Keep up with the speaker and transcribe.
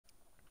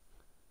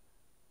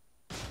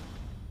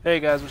Hey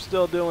guys, we're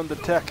still doing the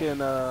Tekken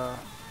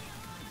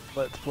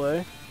Let's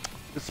Play.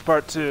 This is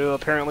part 2,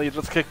 apparently it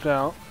just kicked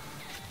out.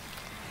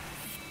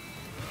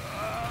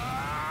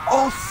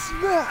 Oh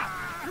snap!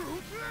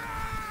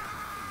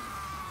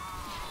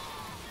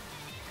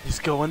 He's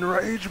going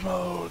rage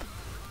mode.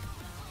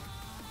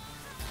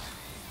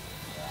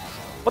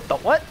 What the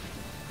what?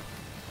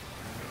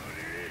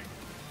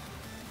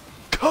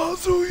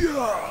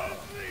 Kazuya!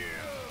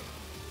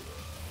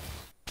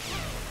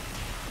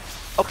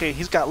 Okay,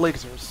 he's got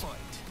lasers.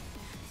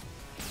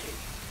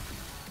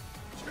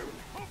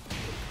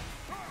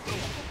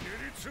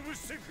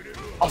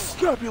 I'll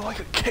snap you like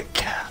a Kit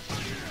Kat.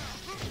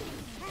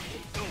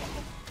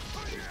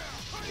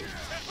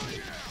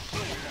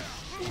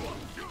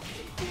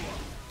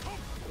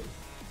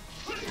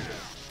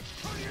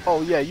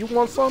 Oh yeah, you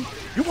want some?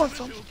 You want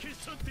some?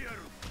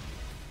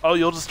 Oh,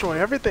 you'll destroy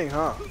everything,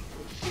 huh?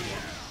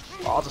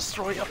 I'll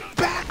destroy your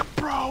back,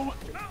 bro!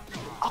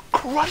 I'll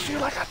crush you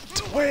like a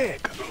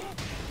twig!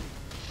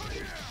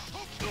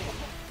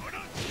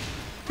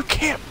 You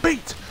can't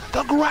beat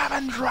the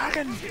Grabbing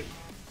Dragon!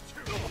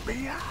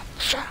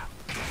 Biatcha!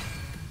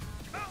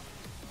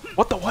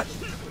 What the what?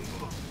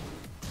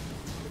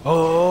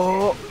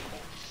 Oh!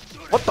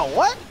 What the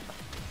what?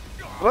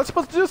 Was I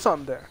supposed to do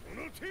something there?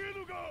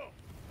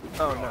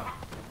 Oh no.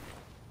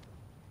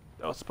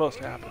 That was supposed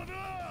to happen.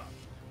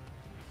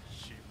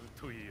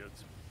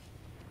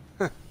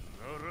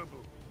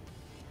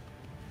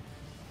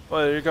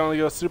 What, you're gonna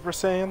go Super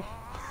Saiyan?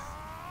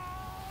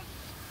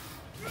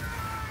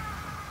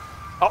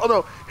 Oh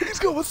no, he's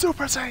going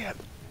Super Saiyan!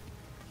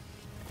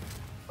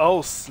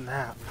 Oh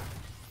snap.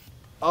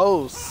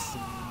 Oh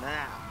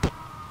snap.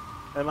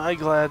 Am I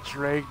glad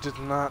Drake did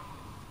not...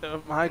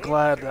 Am I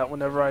glad that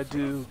whenever I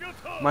do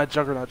my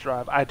Juggernaut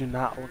drive, I do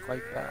not look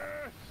like that.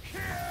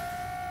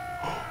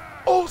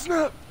 Oh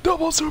snap!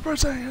 Double Super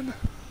Saiyan!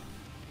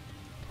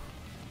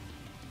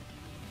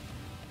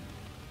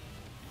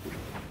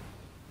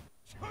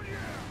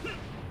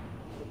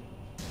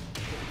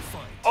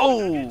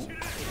 Oh!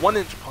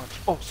 1-inch punch.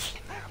 Oh snap.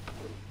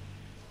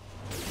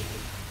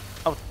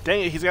 Oh dang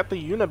it, he's got the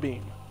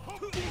Unibeam.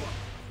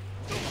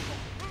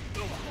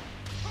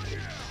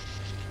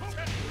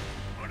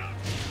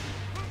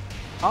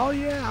 Oh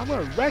yeah, I'm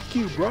gonna wreck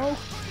you, bro.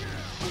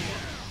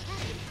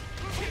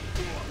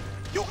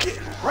 You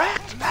getting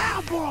wrecked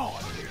now, bro.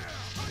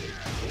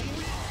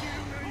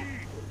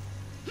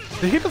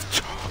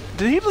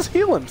 Did he just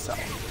heal himself?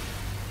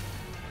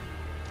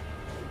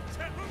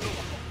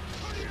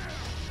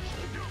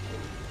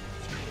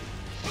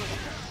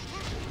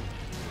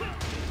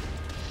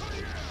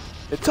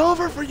 It's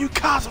over for you,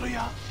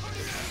 Kazuya!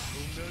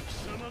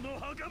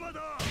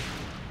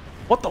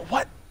 What the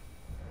what?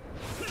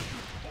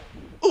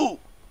 Ooh!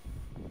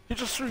 You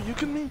just threw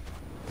Yukin me?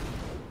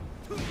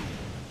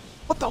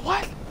 What the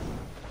what?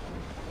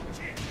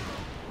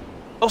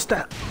 Oh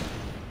snap!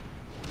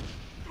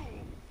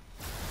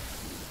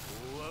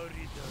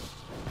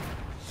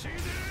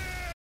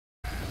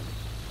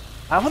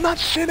 I will not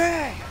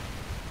Shin'e!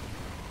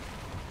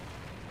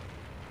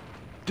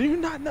 Do you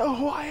not know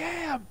who I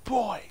am,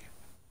 boy?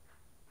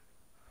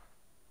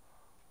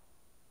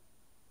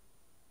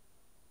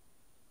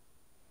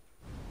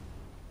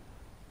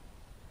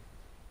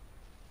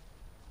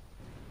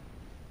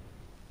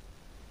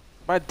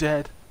 Am I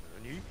dead?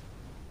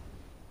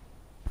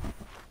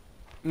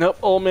 Nope,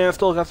 old man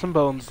still got some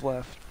bones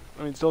left.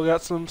 I mean, still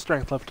got some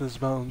strength left in his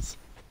bones.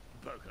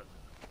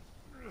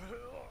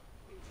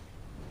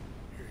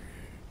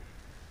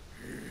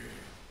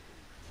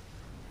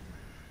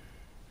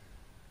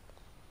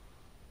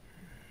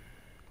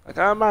 Like,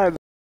 I admire the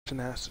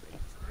tenacity.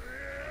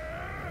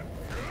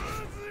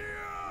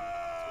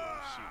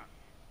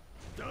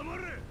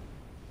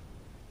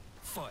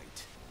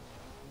 Fight.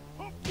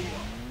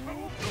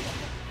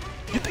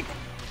 You think...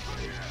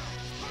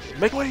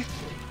 Make way!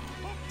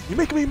 You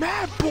making me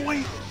mad,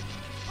 boy!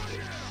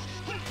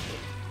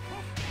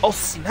 Oh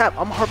snap,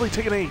 I'm hardly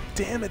taking any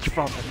damage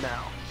from him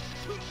now.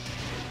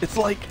 It's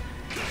like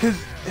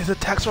his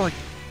attacks are like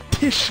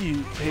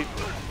tissue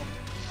paper.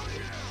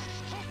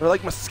 They're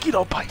like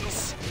mosquito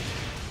bites.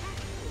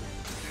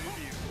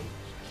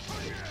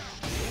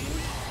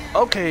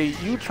 Okay,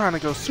 you trying to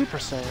go Super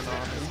Saiyan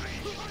on me.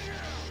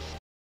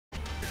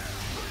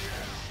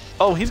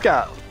 Oh, he's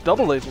got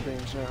double laser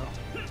beams now.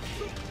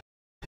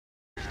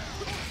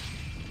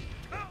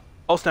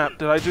 Oh snap,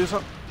 did I do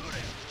something?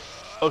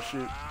 Oh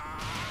shoot.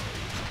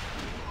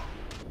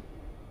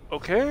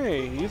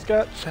 Okay, he's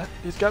got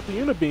the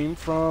Unibeam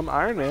from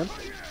Iron Man.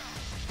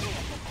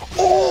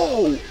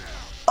 Oh!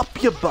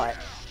 Up your butt.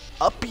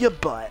 Up your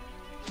butt.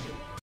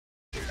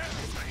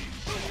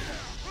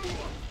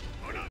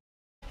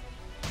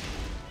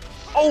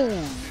 Oh!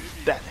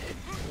 That hit.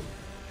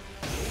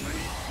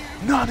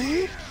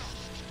 Nani?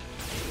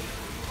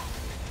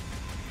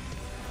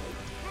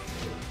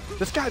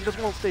 This guy just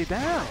won't stay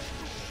down.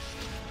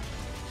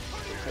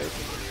 Okay,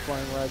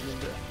 flying right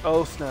into...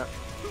 Oh snap.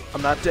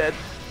 I'm not dead.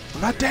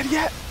 I'm not dead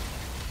yet.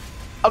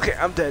 Okay,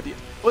 I'm dead yet.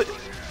 What?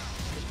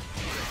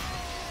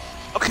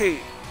 Okay.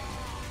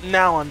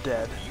 Now I'm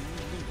dead.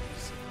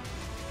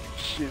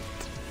 Shoot.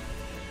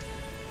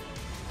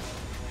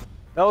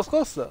 That was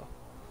close though.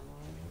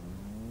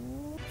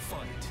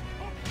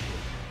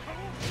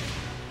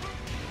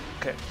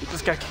 Okay, we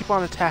just gotta keep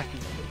on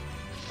attacking.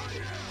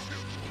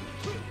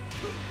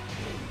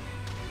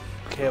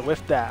 Okay,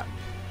 with that.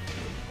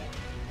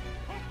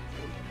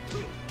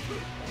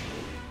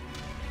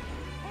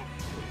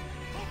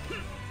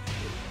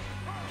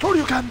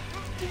 Shoryuken!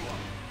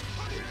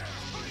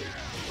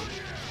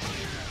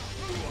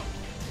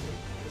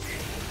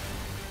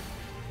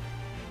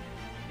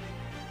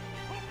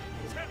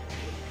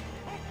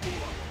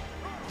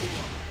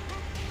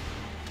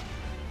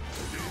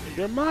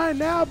 You're mine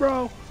now,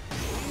 bro.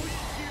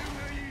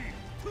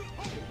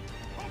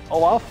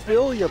 Oh, I'll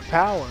feel your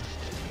power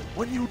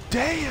when you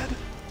dead.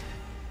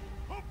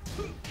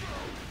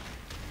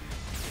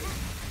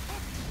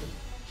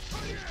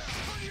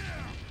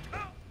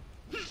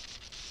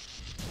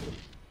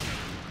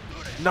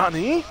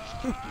 Nani?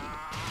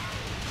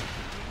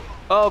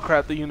 Oh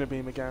crap, the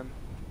Unibeam again.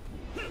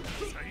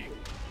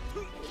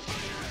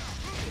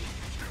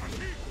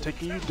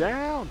 Taking you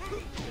down.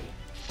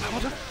 I will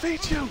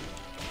defeat you.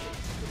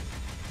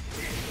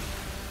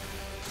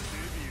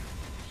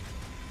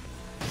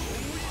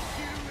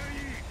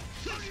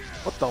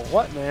 What the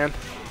what, man?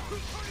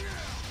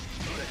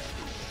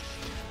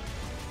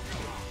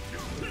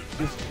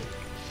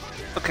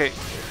 Okay,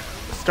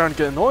 it's starting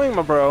to get annoying,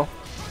 my bro.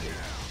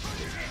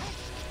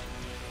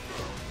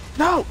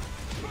 No!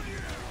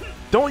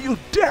 Don't you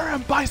dare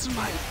M-Bison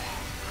me!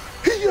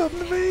 He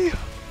M me!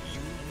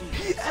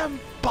 He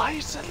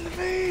M-Bison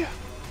me!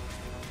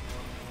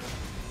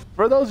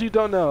 For those of you who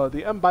don't know,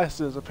 the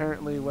M-Bison is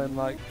apparently when,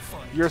 like,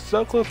 you're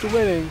so close to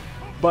winning,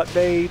 but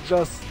they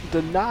just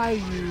deny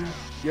you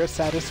your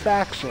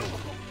satisfaction.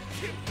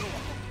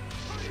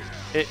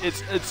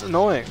 It's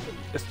annoying.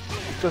 It's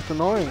just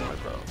annoying, my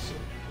bros.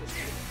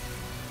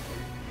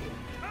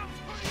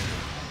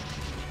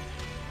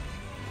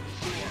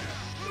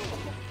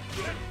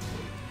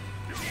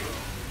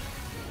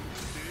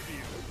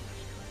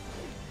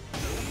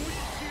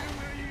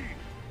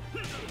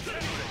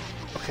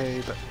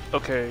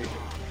 Okay,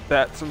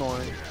 that's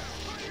annoying.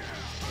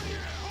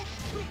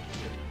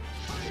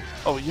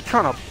 Oh, you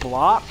trying to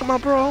block, my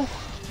bro?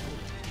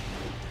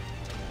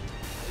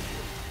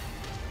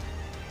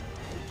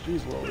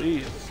 Jeez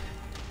Louise.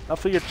 Now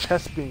for your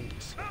chest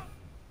beams.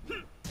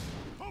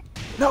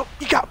 No,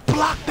 you got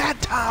blocked that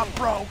time,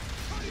 bro!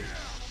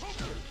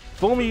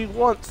 Fool me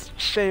once,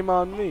 shame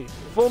on me.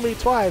 Fool me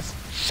twice,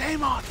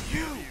 shame on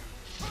you!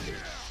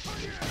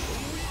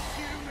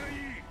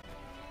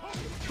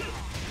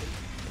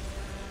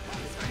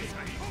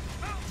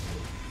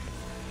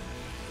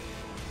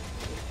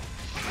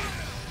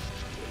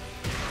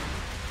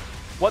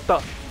 What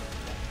the?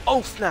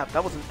 Oh snap,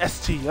 that was an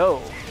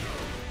STO.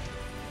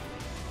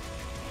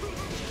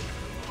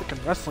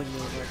 Freaking wrestling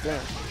move right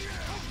there.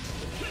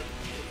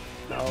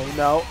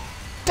 No.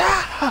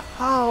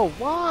 Oh,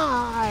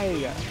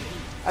 why?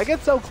 I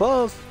get so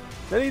close,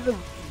 then he just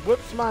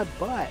whips my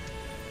butt.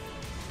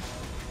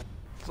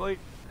 It's like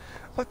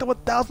the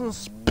 1,000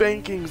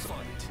 spankings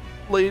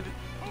Lady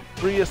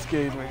Brius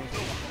gave me.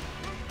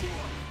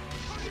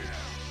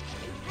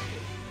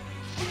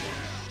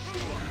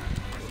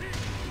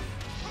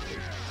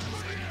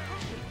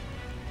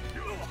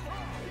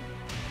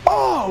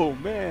 Oh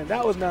man,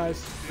 that was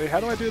nice. Wait, how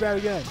do I do that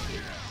again?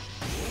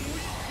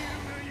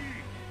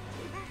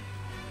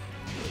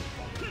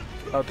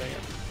 Oh dang it.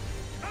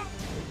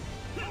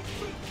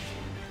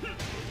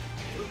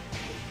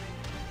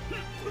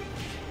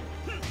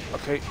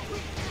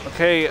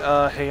 Okay,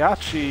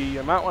 Heihachi,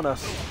 you might want to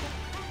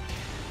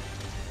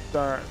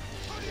start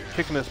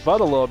kicking his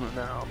butt a little bit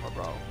now, my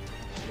bro.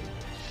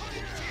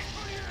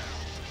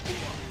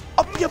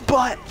 Up your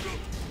butt!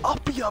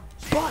 Up your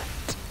butt!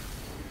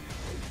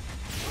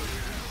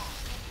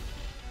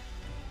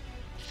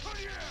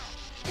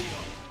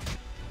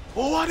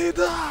 What is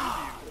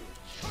that?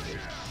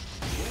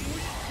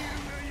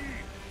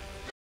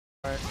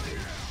 Right.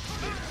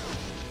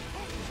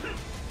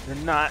 You're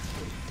not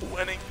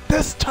winning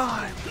this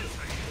time.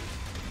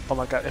 Oh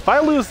my god, if I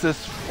lose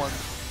this one.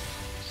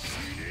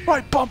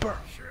 Right bumper.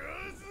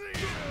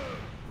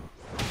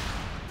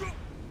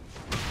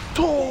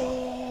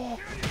 Oh.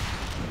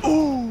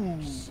 Ooh.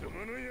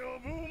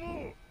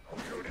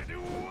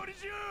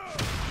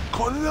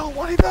 これで終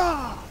わり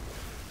だ.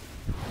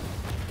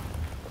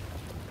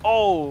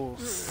 Oh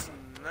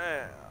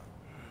snap!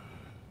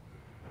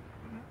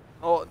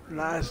 Oh,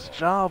 nice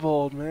job,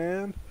 old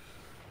man.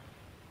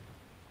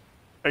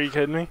 Are you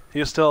kidding me?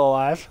 He's still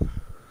alive?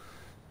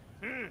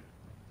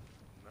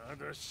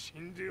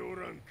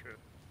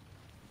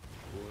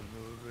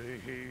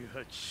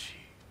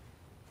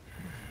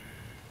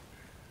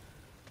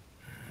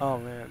 Oh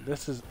man,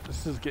 this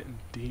is getting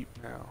deep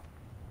now.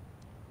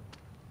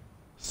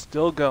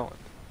 Still going.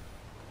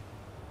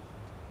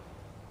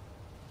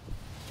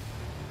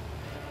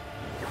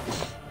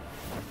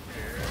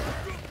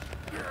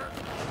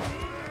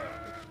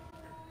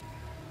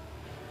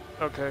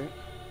 Okay.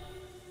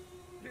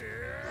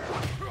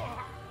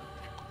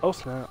 Oh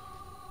snap.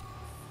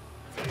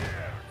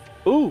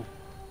 Ooh.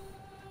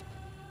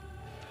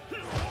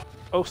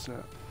 Oh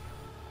snap.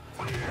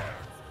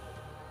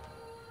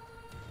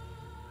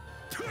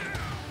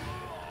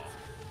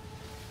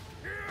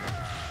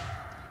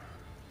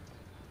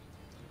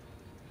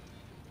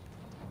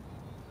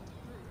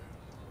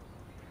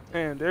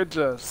 And they're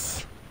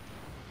just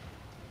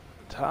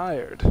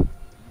tired.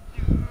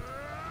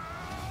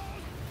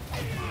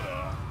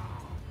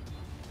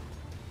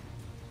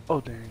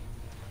 Oh dang.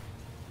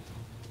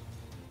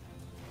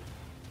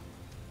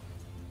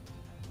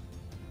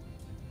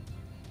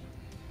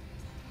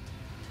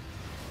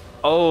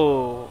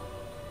 Oh.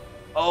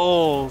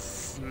 Oh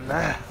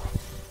snap.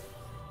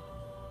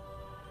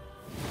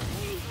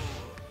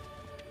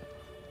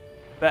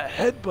 That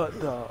headbutt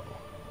though.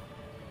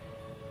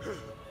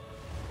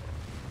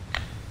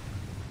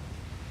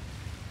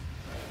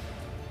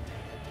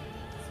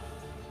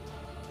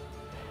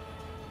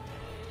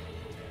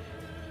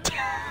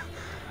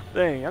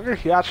 Dang, Younger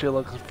Hiachi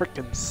looks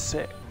freaking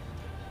sick.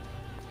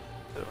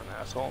 Do an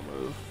asshole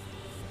move.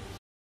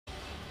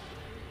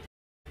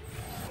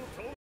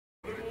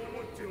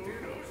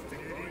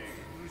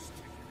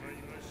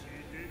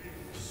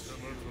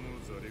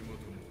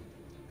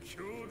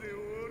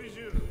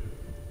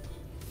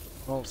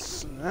 Oh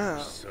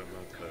snap.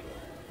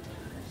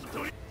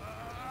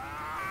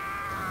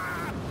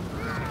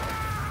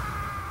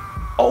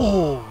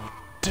 Oh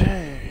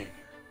dang.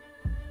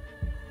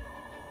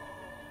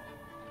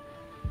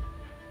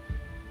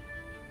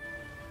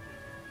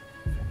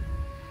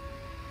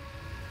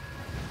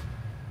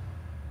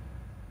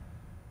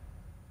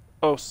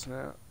 Oh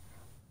snap.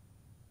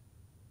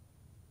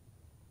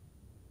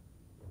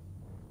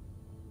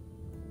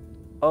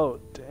 Oh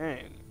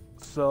dang.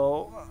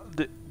 So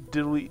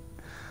did we?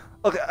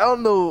 Okay, I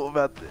don't know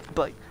about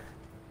like,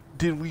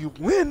 did we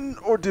win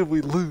or did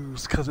we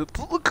lose? Cause it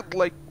looked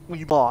like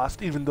we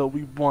lost, even though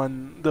we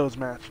won those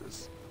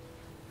matches.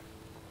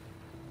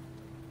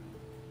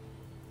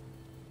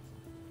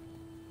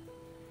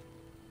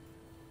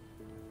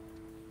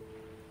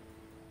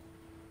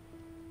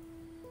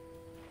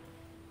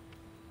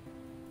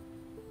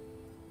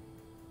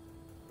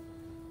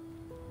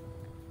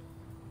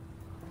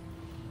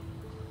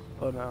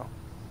 Oh no.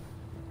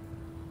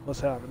 What's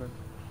happening?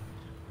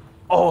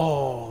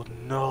 Oh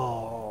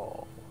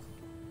no.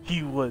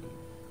 He wouldn't.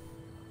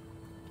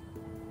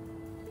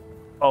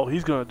 Oh,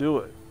 he's gonna do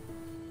it.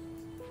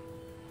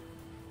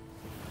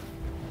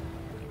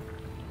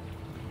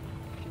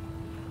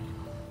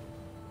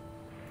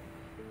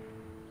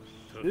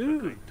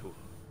 Dude.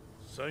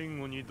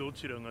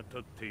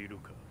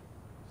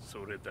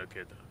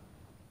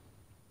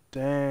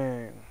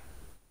 Dang.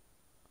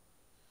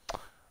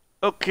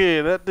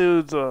 Okay, that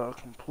dude's a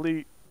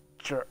complete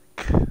jerk.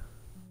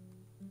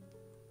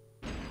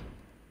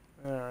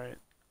 Alright.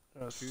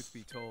 Truth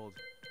be told,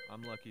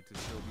 I'm lucky to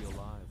still be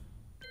alive.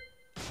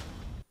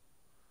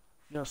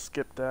 Gonna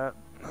skip that.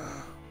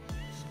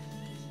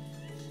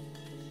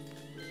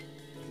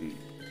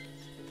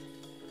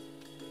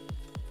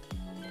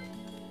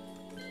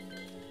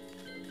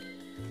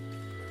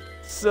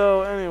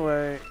 So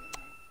anyway,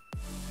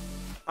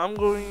 I'm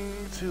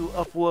going to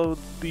upload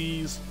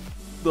the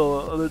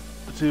other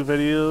two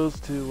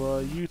videos to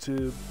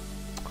YouTube.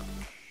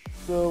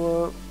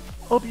 So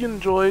hope you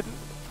enjoyed.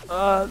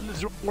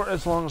 These weren't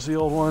as long as the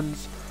old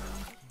ones,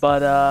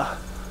 but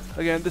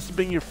again, this is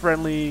being your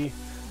friendly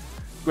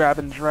grab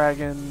and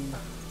dragon,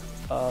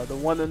 the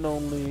one and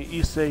only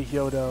Issei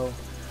Hyodo.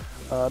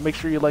 Make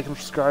sure you like and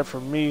subscribe for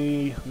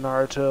me,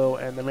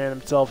 Naruto, and the man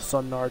himself,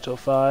 Son Naruto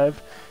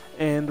 5.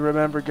 And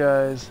remember,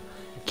 guys,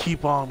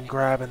 keep on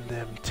grabbing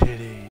them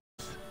titties.